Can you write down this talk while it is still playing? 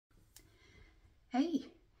Hey,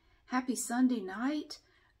 happy Sunday night.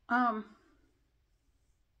 I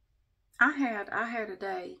had a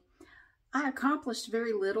day. I accomplished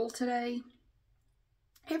very little today.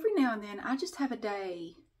 Every now and then I just have a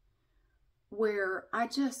day where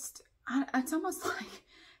it's almost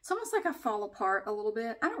like I fall apart a little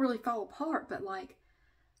bit. I don't really fall apart, but like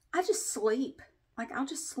I just sleep. Like I'll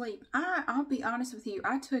just sleep. I'll be honest with you.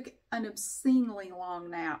 I took an obscenely long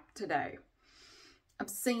nap today.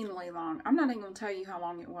 Obscenely long. I'm not even going to tell you how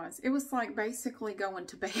long it was. It was like basically going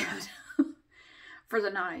to bed for the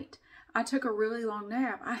night. I took a really long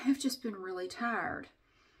nap. I have just been really tired.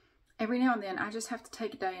 Every now and then I just have to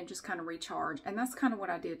take a day and just kind of recharge. And that's kind of what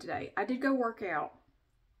I did today. I did go work out.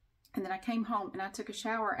 And then I came home and I took a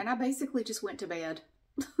shower and I basically just went to bed.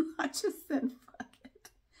 I just said, fuck it.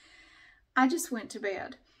 I just went to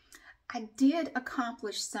bed. I did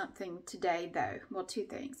accomplish something today though. Well, three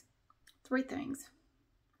things.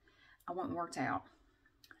 I went and worked out,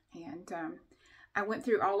 and I went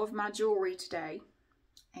through all of my jewelry today,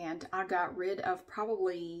 and I got rid of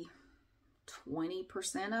probably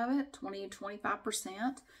 20% of it, 20 to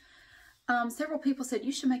 25%. Several people said,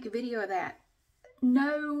 you should make a video of that.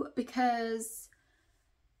 No, because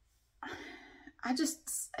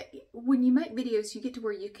when you make videos, you get to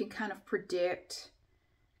where you can kind of predict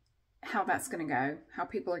how that's going to go, how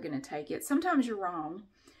people are going to take it. Sometimes you're wrong.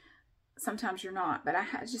 Sometimes you're not, but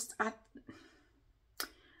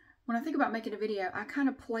when I think about making a video, I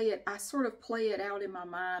sort of play it out in my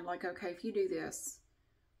mind, like, okay, if you do this,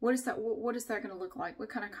 what is that going to look like? What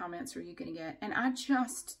kind of comments are you going to get? And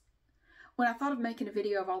when I thought of making a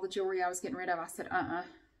video of all the jewelry I was getting rid of, I said,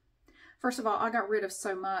 First of all, I got rid of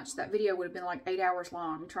so much, that video would have been like 8 hours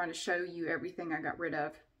long trying to show you everything I got rid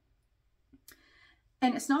of.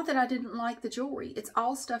 And it's not that I didn't like the jewelry. It's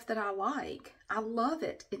all stuff that I like. I love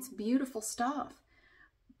it. It's beautiful stuff.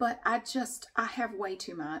 But I have way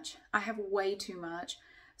too much. I have way too much.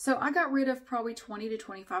 So I got rid of probably 20 to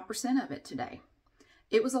 25% of it today.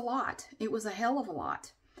 It was a lot. It was a hell of a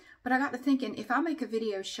lot. But I got to thinking, if I make a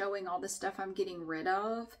video showing all the stuff I'm getting rid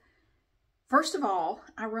of, first of all,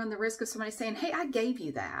 I run the risk of somebody saying, hey, I gave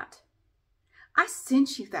you that. I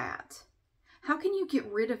sent you that. How can you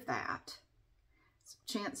get rid of that?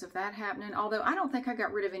 Chance of that happening, although I don't think I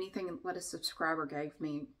got rid of anything that a subscriber gave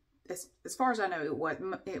me. As far as I know, it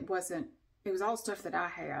was all stuff that I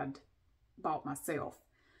had bought myself.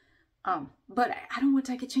 But I don't want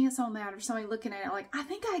to take a chance on that, or somebody looking at it like, I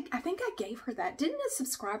think I gave her that. Didn't a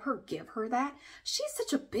subscriber give her that? She's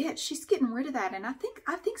such a bitch. She's getting rid of that, and I think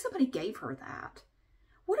somebody gave her that.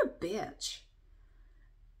 What a bitch.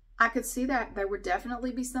 I could see that there would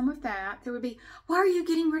definitely be some of that. There would be, why are you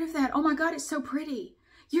getting rid of that? Oh my God, it's so pretty.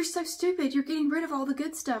 You're so stupid. You're getting rid of all the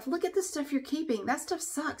good stuff. Look at the stuff you're keeping. That stuff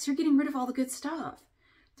sucks. You're getting rid of all the good stuff.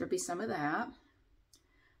 There'd be some of that.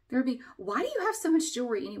 There'd be, why do you have so much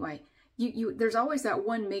jewelry anyway? There's always that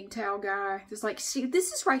one MGTOW guy that's like, see,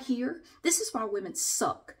 this is right here. This is why women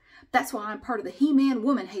suck. That's why I'm part of the He-Man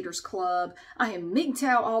Woman Haters Club. I am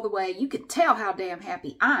MGTOW all the way. You can tell how damn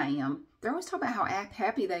happy I am. They're always talking about how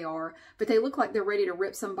happy they are, but they look like they're ready to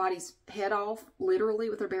rip somebody's head off,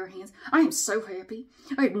 literally, with their bare hands. I am so happy.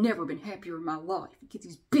 I have never been happier in my life. Get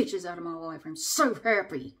these bitches out of my life. I'm so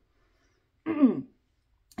happy. And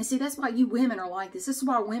see, that's why you women are like this. This is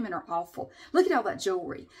why women are awful. Look at all that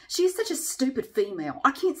jewelry. She is such a stupid female.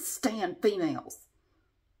 I can't stand females.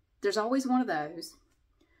 There's always one of those.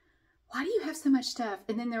 Why do you have so much stuff?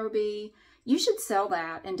 And then there will be, you should sell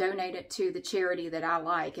that and donate it to the charity that I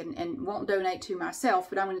like, and won't donate to myself,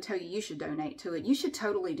 but I'm going to tell you, you should donate to it. You should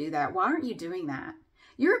totally do that. Why aren't you doing that?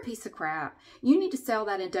 You're a piece of crap. You need to sell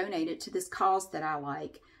that and donate it to this cause that I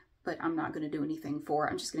like, but I'm not going to do anything for it.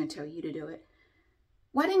 I'm just going to tell you to do it.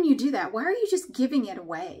 Why didn't you do that? Why are you just giving it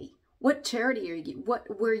away? What charity are you,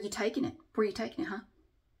 where are you taking it? Where are you taking it, huh?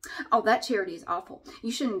 Oh, that charity is awful.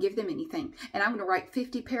 You shouldn't give them anything. And I'm going to write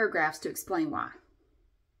 50 paragraphs to explain why.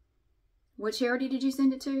 What charity did you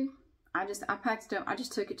send it to? I packed it up. I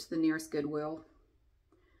just took it to the nearest Goodwill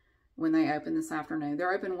when they open this afternoon.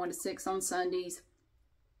 They're open 1 to 6 on Sundays.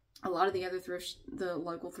 A lot of the other the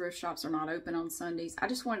local thrift shops are not open on Sundays. I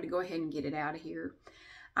just wanted to go ahead and get it out of here.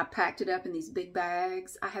 I packed it up in these big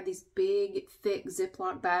bags. I had these big, thick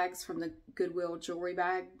Ziploc bags from the Goodwill jewelry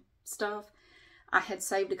bag stuff. I had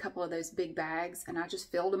saved a couple of those big bags, and I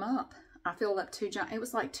just filled them up. I filled up 2 giant, it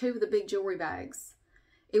was like 2 of the big jewelry bags.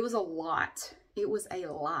 It was a lot. It was a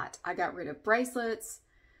lot. I got rid of bracelets,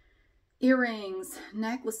 earrings,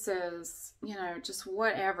 necklaces, you know, just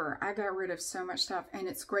whatever. I got rid of so much stuff, and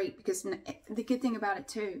it's great because the good thing about it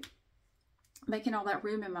too, making all that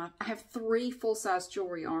room in I have 3 full-size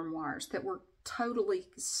jewelry armoires that were totally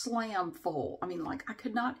slam full. I mean, like I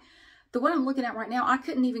could not, the one I'm looking at right now, I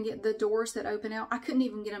couldn't even get the doors that open out. I couldn't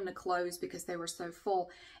even get them to close because they were so full.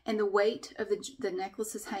 And the weight of the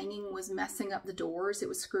necklaces hanging was messing up the doors. It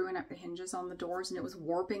was screwing up the hinges on the doors and it was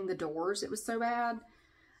warping the doors. It was so bad.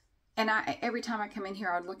 And every time I come in here,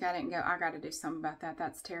 I would look at it and go, I got to do something about that.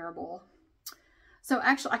 That's terrible. So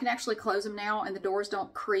actually, I can actually close them now and the doors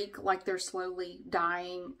don't creak like they're slowly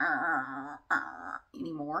dying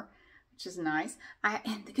anymore, which is nice.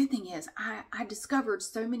 And the good thing is I discovered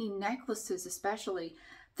so many necklaces especially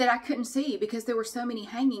that I couldn't see because there were so many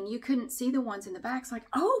hanging. You couldn't see the ones in the back. It's like,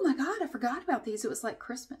 oh my God, I forgot about these. It was like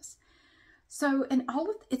Christmas. So, and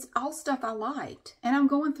it's all stuff I liked. And I'm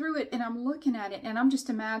going through it and I'm looking at it and I'm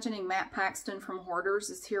just imagining Matt Paxton from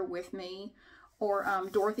Hoarders is here with me, or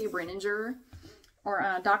Dorothy Brenninger,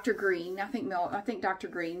 or Dr. Green. I think Dr.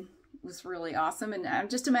 Green was really awesome. And I'm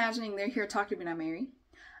just imagining they're here talking to me. Now, Mary,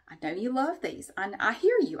 I know you love these. I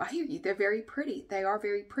hear you. I hear you. They're very pretty. They are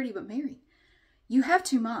very pretty. But Mary, you have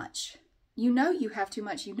too much. You know you have too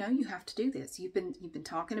much. You know you have to do this. You've been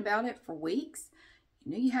talking about it for weeks.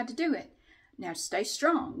 You knew you had to do it. Now stay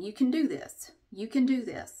strong. You can do this. You can do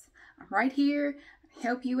this. I'm right here.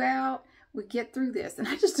 Help you out. We get through this. And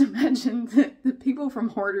I just imagine the people from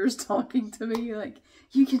Hoarders talking to me like,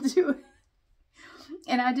 you can do it.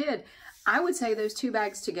 And I did. I would say those two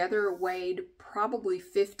bags together weighed probably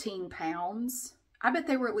 15 pounds. I bet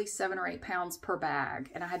they were at least 7 or 8 pounds per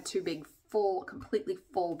bag. And I had two big, completely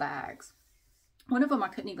full bags. One of them I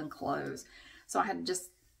couldn't even close. So I had to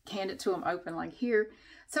just hand it to them open like here.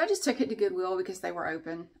 So I just took it to Goodwill because they were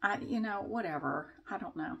open. Whatever. I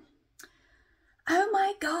don't know. Oh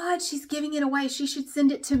my God, she's giving it away. She should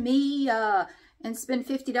send it to me and spend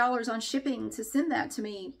 $50 on shipping to send that to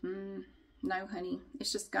me. No, honey.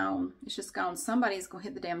 It's just gone. It's just gone. Somebody's going to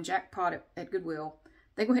hit the damn jackpot at Goodwill.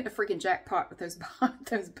 They're going to hit the freaking jackpot with those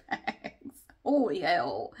bags. Holy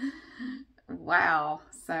hell. Wow.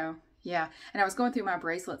 So, yeah. And I was going through my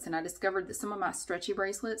bracelets and I discovered that some of my stretchy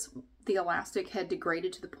bracelets, the elastic had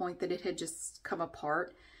degraded to the point that it had just come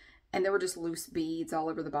apart. And there were just loose beads all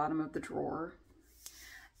over the bottom of the drawer.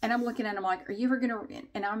 And I'm looking at them like, are you ever going to,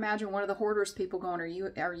 and I imagine one of the Hoarders people going, are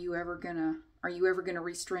you ever going to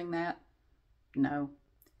restring that? No.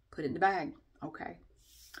 Put it in the bag. Okay.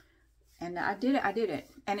 And I did it.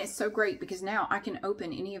 And it's so great because now I can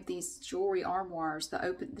open any of these jewelry armoires,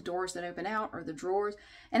 the doors that open out or the drawers,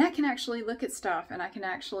 and I can actually look at stuff and I can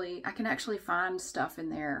actually find stuff in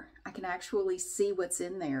there. I can actually see what's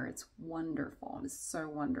in there. It's wonderful. It's so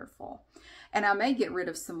wonderful. And I may get rid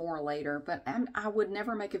of some more later, but I would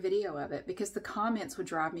never make a video of it because the comments would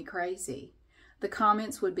drive me crazy. The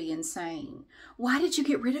comments would be insane. Why did you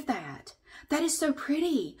get rid of that? That is so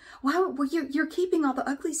pretty. Why? Well, you're keeping all the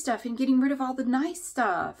ugly stuff and getting rid of all the nice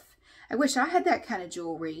stuff. I wish I had that kind of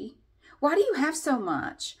jewelry. Why do you have so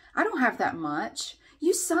much? I don't have that much.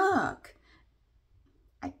 You suck.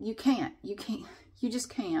 You can't. You just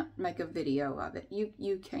can't make a video of it.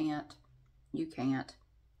 You can't. You can't.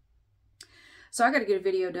 So I got to get a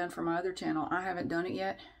video done for my other channel. I haven't done it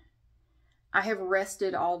yet. I have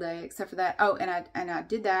rested all day except for that. Oh, and I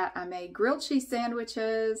did that. I made grilled cheese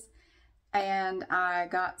sandwiches, and I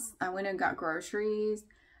went and got groceries,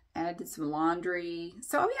 and I did some laundry.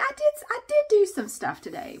 So I mean, I did do some stuff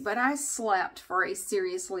today, but I slept for a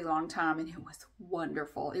seriously long time, and it was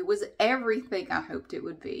wonderful. It was everything I hoped it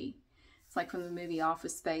would be. It's like from the movie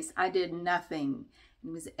Office Space. I did nothing.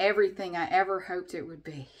 It was everything I ever hoped it would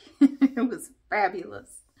be. It was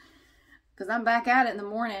fabulous. Because I'm back at it in the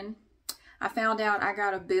morning. I found out I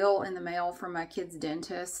got a bill in the mail from my kid's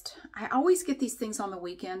dentist. I always get these things on the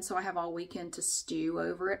weekend, so I have all weekend to stew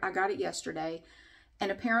over it. I got it yesterday, and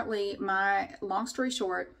apparently long story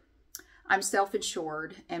short, I'm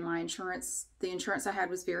self-insured, and the insurance I had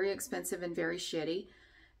was very expensive and very shitty,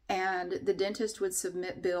 and the dentist would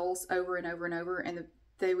submit bills over and over and over, and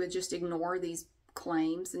they would just ignore these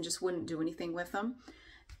claims and just wouldn't do anything with them.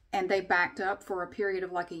 And they backed up for a period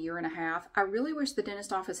of like 1.5 years. I really wish the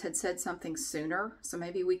dentist office had said something sooner. So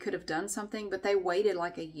maybe we could have done something, but they waited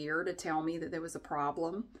like a year to tell me that there was a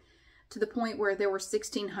problem, to the point where there were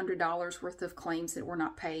 $1,600 worth of claims that were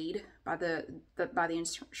not paid by the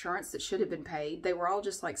insurance that should have been paid. They were all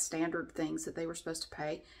just like standard things that they were supposed to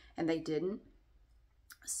pay, and they didn't.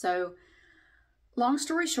 So long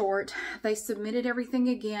story short, they submitted everything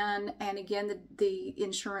again, and again, the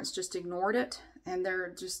insurance just ignored it. And they're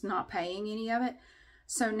just not paying any of it.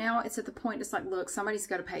 So now it's at the point, it's like, look, somebody's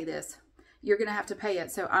got to pay this. You're going to have to pay it.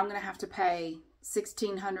 So I'm going to have to pay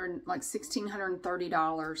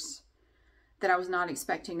 $1,630 that I was not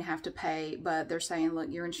expecting to have to pay. But they're saying,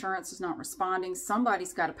 look, your insurance is not responding.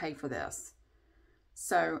 Somebody's got to pay for this.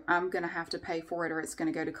 So I'm going to have to pay for it, or it's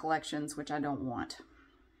going to go to collections, which I don't want.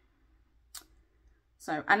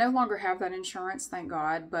 So I no longer have that insurance, thank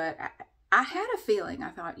God. But I had a feeling, I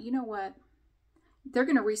thought, you know what? They're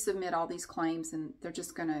going to resubmit all these claims, and they're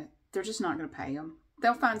just not going to pay them.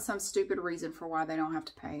 They'll find some stupid reason for why they don't have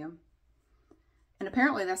to pay them. And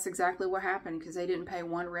apparently that's exactly what happened, because they didn't pay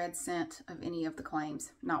 1 red cent of any of the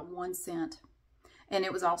claims. Not 1 cent. And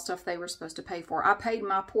it was all stuff they were supposed to pay for. I paid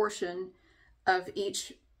my portion of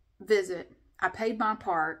each visit. I paid my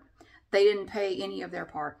part. They didn't pay any of their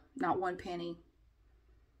part. Not 1 penny.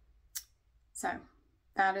 So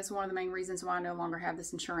that is one of the main reasons why I no longer have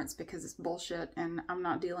this insurance, because it's bullshit and I'm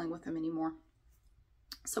not dealing with them anymore.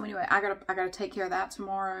 So anyway, I gotta take care of that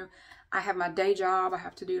tomorrow. I have my day job I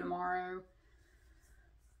have to do tomorrow.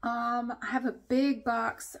 I have a big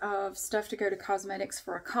box of stuff to go to Cosmetics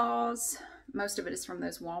for a Cause. Most of it is from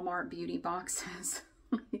those Walmart beauty boxes.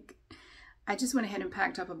 I just went ahead and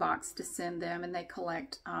packed up a box to send them, and they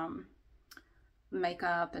collect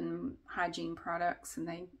makeup and hygiene products, and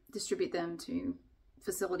they distribute them to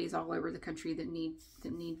facilities all over the country that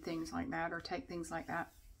need things like that, or take things like that,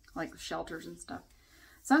 like shelters and stuff.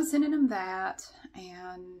 So I'm sending them that,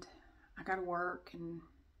 and I got to work and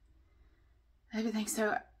everything.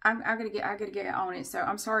 So I gotta get on it. So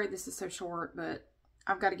I'm sorry this is so short, but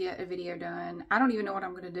I've got to get a video done. I don't even know what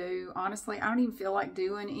I'm going to do. Honestly, I don't even feel like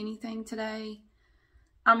doing anything today.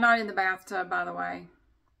 I'm not in the bathtub, by the way.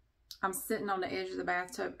 I'm sitting on the edge of the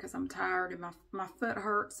bathtub because I'm tired and my foot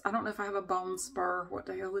hurts. I don't know if I have a bone spur, what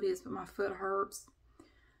the hell it is, but my foot hurts.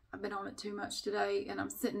 I've been on it too much today, and I'm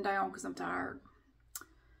sitting down because I'm tired.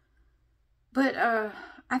 But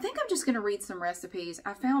I think I'm just going to read some recipes.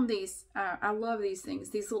 I found these, I love these things,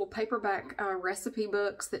 these little paperback recipe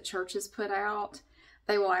books that churches put out.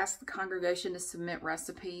 They will ask the congregation to submit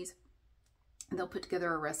recipes, and they'll put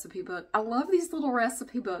together a recipe book. I love these little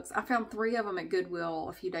recipe books. I found 3 of them at Goodwill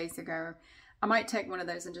a few days ago. I might take one of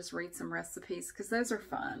those and just read some recipes, because those are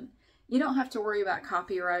fun. You don't have to worry about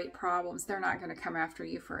copyright problems. They're not going to come after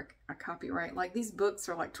you for a copyright. Like, these books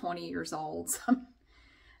are like 20 years old.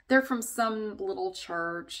 They're from some little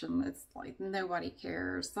church, and it's like nobody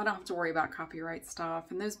cares. I don't have to worry about copyright stuff,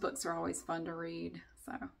 and those books are always fun to read.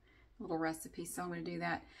 So, little recipes, so I'm going to do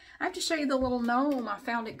that. I have to show you the little gnome I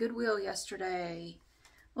found at Goodwill yesterday.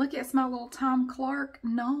 Look, it's my little Tom Clark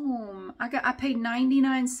gnome. I paid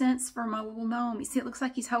 99 cents for my little gnome. You see, it looks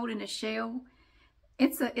like he's holding a shell.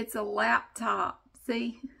 It's a laptop.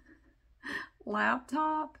 See?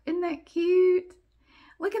 Laptop. Isn't that cute?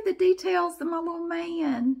 Look at the details of my little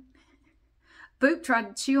man. Boop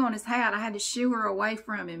tried to chew on his hat. I had to shoo her away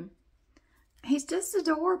from him. He's just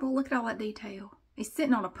adorable. Look at all that detail. He's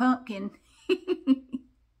sitting on a pumpkin. He's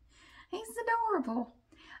adorable.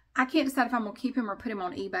 I can't decide if I'm going to keep him or put him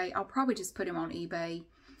on eBay. I'll probably just put him on eBay.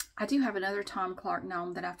 I do have another Tom Clark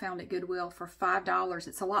gnome that I found at Goodwill for $5.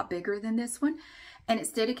 It's a lot bigger than this one. And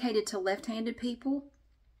it's dedicated to left-handed people.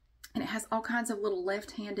 And it has all kinds of little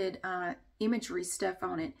left-handed imagery stuff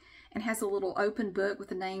on it. And has a little open book with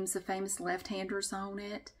the names of famous left-handers on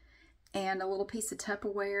it. And a little piece of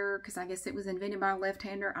Tupperware, because I guess it was invented by a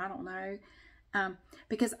left-hander. I don't know.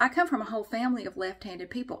 Because I come from a whole family of left-handed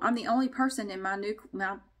people. I'm the only person in my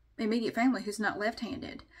immediate family who's not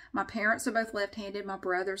left-handed. My parents are both left-handed. My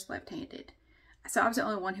brother's left-handed. So I was the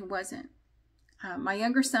only one who wasn't. My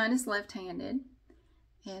younger son is left-handed.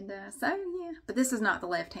 And so, yeah. But this is not the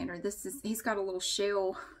left-hander. He's got a little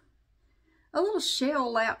shell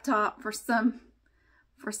laptop for some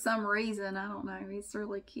reason. I don't know. He's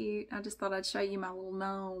really cute. I just thought I'd show you my little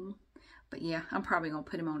gnome. But yeah, I'm probably going to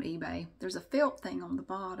put him on eBay. There's a felt thing on the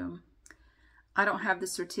bottom. I don't have the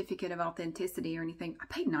certificate of authenticity or anything. I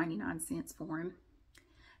paid 99 cents for him.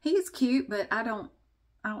 He is cute, but I don't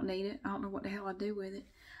need it. I don't know what the hell I'd do with it.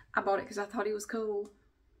 I bought it because I thought he was cool.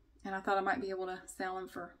 And I thought I might be able to sell him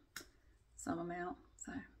for some amount.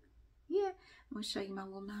 So, yeah. I'm going to show you my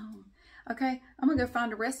little gnome. Okay, I'm going to go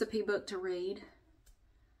find a recipe book to read.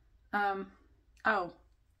 Oh.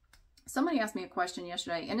 Somebody asked me a question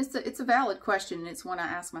yesterday, and it's a valid question, and it's one I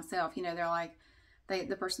ask myself. You know, they're like,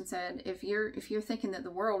 the person said, if you're thinking that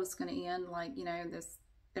the world is going to end, like, you know,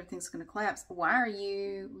 everything's going to collapse, why are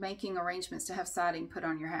you making arrangements to have siding put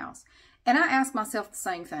on your house? And I ask myself the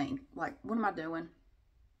same thing, like, what am I doing?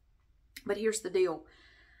 But here's the deal.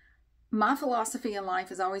 My philosophy in life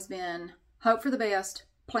has always been hope for the best,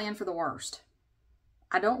 plan for the worst.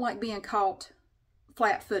 I don't like being caught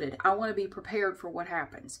flat-footed. I want to be prepared for what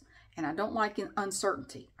happens. And I don't like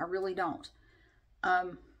uncertainty. I really don't.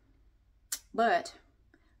 But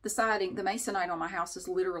the siding, the masonite on my house is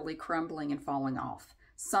literally crumbling and falling off.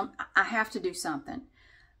 I have to do something.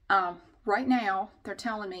 right now they're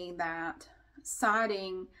telling me that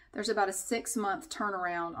siding, there's about a 6-month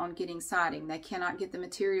turnaround on getting siding. They cannot get the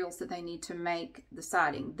materials that they need to make the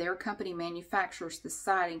siding. Their company manufactures the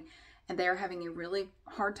siding, and they're having a really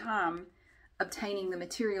hard time obtaining the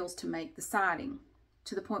materials to make the siding,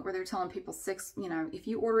 to the point where they're telling people if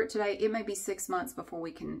you order it today, it may be 6 months before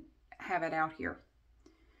we can have it out here.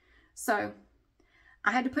 So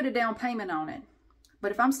I had to put a down payment on it.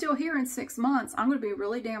 But if I'm still here in 6 months, I'm going to be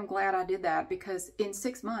really damn glad I did that, because in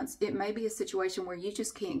 6 months, it may be a situation where you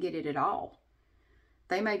just can't get it at all.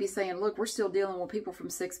 They may be saying, look, we're still dealing with people from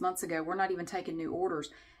 6 months ago. We're not even taking new orders.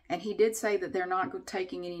 And he did say that they're not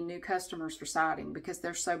taking any new customers for siding because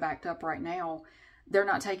they're so backed up right now. They're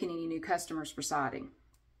not taking any new customers for siding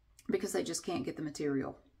because they just can't get the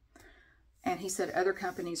material. And he said other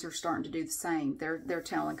companies are starting to do the same. They're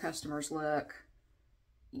telling customers, look,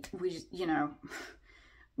 we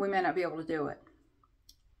may not be able to do it.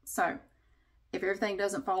 So if everything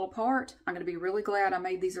doesn't fall apart, I'm going to be really glad I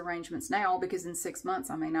made these arrangements now, because in 6 months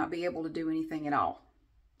I may not be able to do anything at all.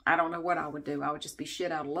 I don't know what I would do. I would just be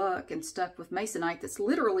shit out of luck and stuck with masonite that's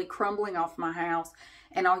literally crumbling off my house,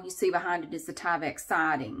 and all you see behind it is the Tyvek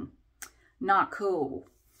siding. Not cool.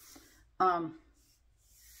 And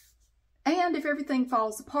if everything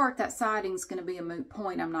falls apart, that siding's going to be a moot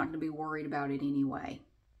point. I'm not going to be worried about it anyway.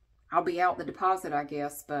 I'll be out the deposit, I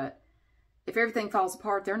guess, but if everything falls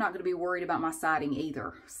apart, they're not going to be worried about my siding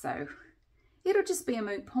either. So it'll just be a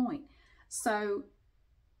moot point. So,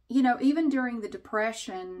 even during the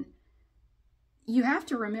Depression, you have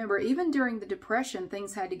to remember, even during the Depression,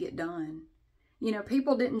 things had to get done.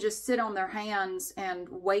 People didn't just sit on their hands and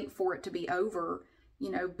wait for it to be over.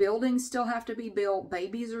 Buildings still have to be built.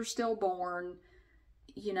 Babies are still born.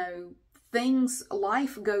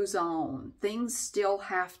 Life goes on. Things still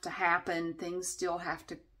have to happen. Things still have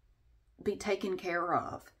to be taken care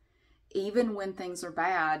of. Even when things are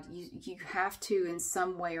bad, you have to, in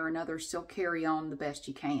some way or another, still carry on the best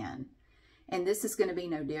you can. And this is going to be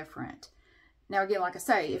no different. Now, again, like I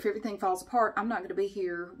say, if everything falls apart, I'm not going to be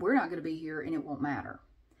here. We're not going to be here, and it won't matter.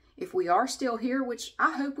 If we are still here, which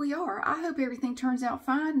I hope we are, I hope everything turns out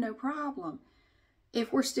fine, no problem.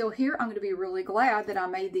 If we're still here, I'm going to be really glad that I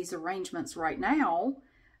made these arrangements right now,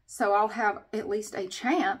 so I'll have at least a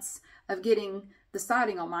chance of getting the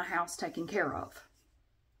siding on my house taken care of.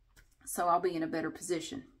 So I'll be in a better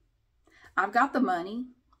position. I've got the money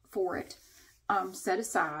for it set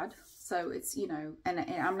aside, so it's, and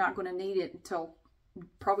I'm not going to need it until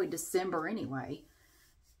probably December anyway,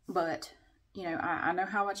 but I know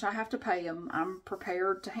how much I have to pay them. I'm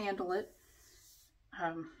prepared to handle it.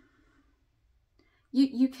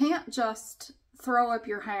 You can't just throw up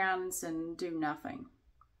your hands and do nothing.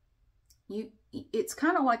 It's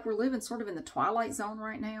kind of like we're living sort of in the twilight zone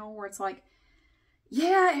right now, where it's like,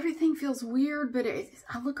 yeah, everything feels weird, but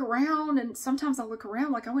I look around, and sometimes I look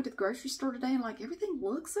around, like I went to the grocery store today, and like everything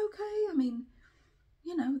looks okay. I mean,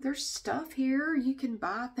 there's stuff here. You can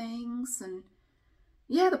buy things, and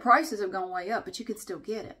yeah, the prices have gone way up, but you can still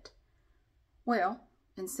get it. Well,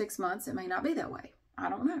 in 6 months, it may not be that way. I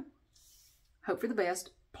don't know. Hope for the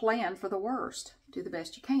best. Plan for the worst. Do the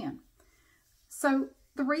best you can. So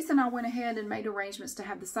the reason I went ahead and made arrangements to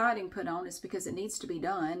have the siding put on is because it needs to be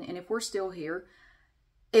done. And if we're still here,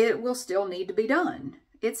 it will still need to be done.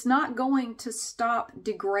 It's not going to stop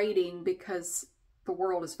degrading because the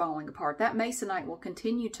world is falling apart. That masonite will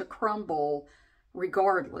continue to crumble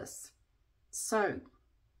regardless. So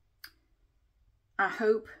I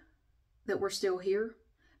hope that we're still here,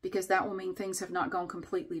 because that will mean things have not gone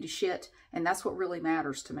completely to shit, and that's what really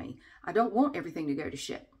matters to me. I don't want everything to go to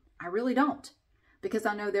shit. I really don't, because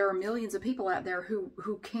I know there are millions of people out there who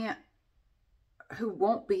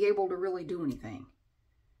won't be able to really do anything.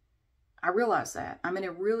 I realize that. I'm in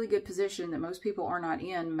a really good position that most people are not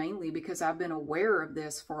in, mainly because I've been aware of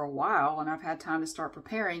this for a while, and I've had time to start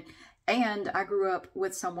preparing. And I grew up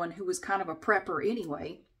with someone who was kind of a prepper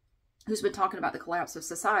anyway, who's been talking about the collapse of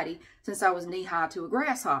society since I was knee-high to a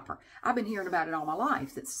grasshopper. I've been hearing about it all my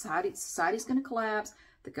life, that society's going to collapse,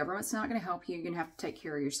 the government's not going to help you, you're going to have to take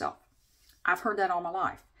care of yourself. I've heard that all my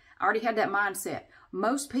life. I already had that mindset.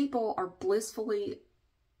 Most people are blissfully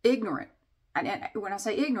ignorant. And when I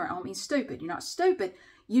say ignorant, I don't mean stupid. You're not stupid.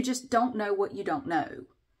 You just don't know what you don't know.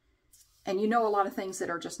 And you know a lot of things that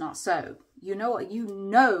are just not so. You know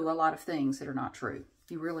a lot of things that are not true.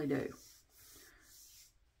 You really do.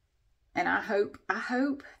 And I hope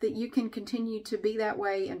that you can continue to be that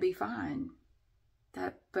way and be fine.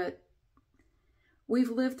 But we've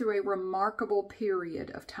lived through a remarkable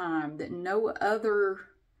period of time that at no other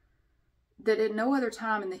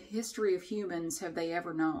time in the history of humans have they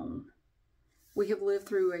ever known. We have lived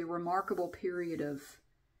through a remarkable period of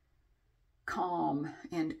calm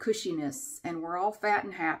and cushiness, and we're all fat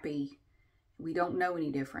and happy. We don't know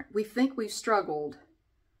any different. We think we've struggled,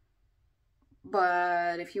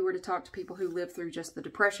 but if you were to talk to people who lived through just the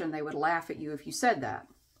Depression, they would laugh at you if you said that.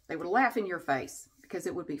 They would laugh in your face because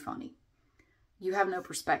it would be funny. You have no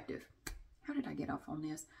perspective. How did I get off on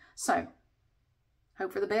this? So,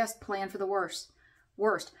 hope for the best, plan for the worst.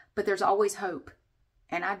 But there's always hope.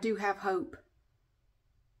 And I do have hope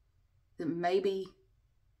that maybe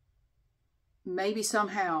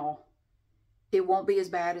somehow it won't be as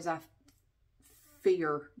bad as I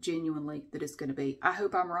fear genuinely that it's going to be. I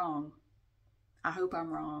hope I'm wrong. I hope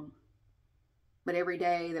I'm wrong. But every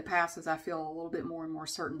day that passes, I feel a little bit more and more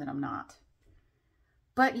certain that I'm not.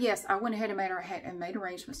 But yes, I went ahead and made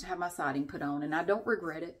arrangements to have my siding put on, and I don't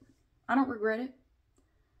regret it. I don't regret it.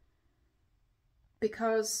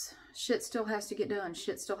 Because shit still has to get done.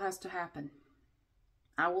 Shit still has to happen.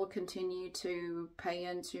 I will continue to pay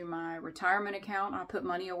into my retirement account. I put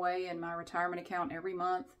money away in my retirement account every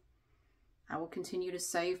month. I will continue to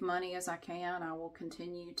save money as I can. I will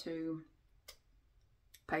continue to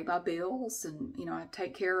pay my bills and, I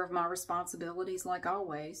take care of my responsibilities like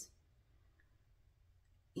always.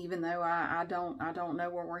 Even though I don't know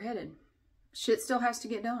where we're headed. Shit still has to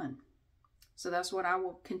get done. So that's what I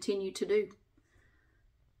will continue to do.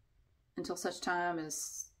 Until such time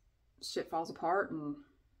as shit falls apart and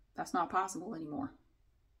that's not possible anymore.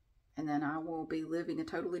 And then I will be living a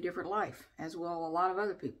totally different life, as will a lot of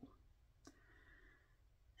other people.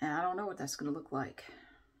 And I don't know what that's going to look like.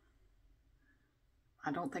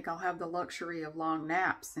 I don't think I'll have the luxury of long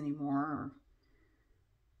naps anymore, or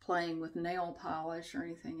playing with nail polish or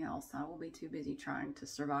anything else. I will be too busy trying to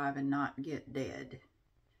survive and not get dead.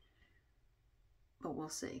 But we'll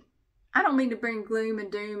see. I don't mean to bring gloom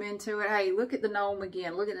and doom into it. Hey, look at the gnome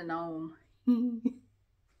again. Look at the gnome.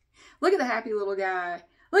 Look at the happy little guy.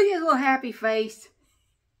 Look at his little happy face.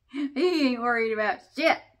 He ain't worried about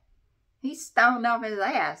shit. He's stoned off his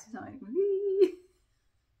ass. He's like, look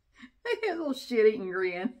at his little shit-eating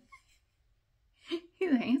grin.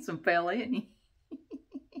 He's a handsome fella, isn't he?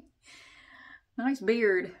 Nice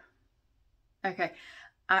beard. Okay.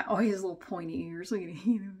 Oh, his little pointy ears. Look at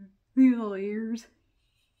him. These little ears.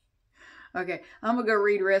 Okay, I'm going to go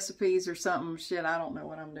read recipes or something. Shit, I don't know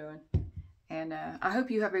what I'm doing. And I hope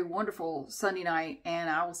you have a wonderful Sunday night, and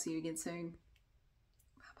I will see you again soon.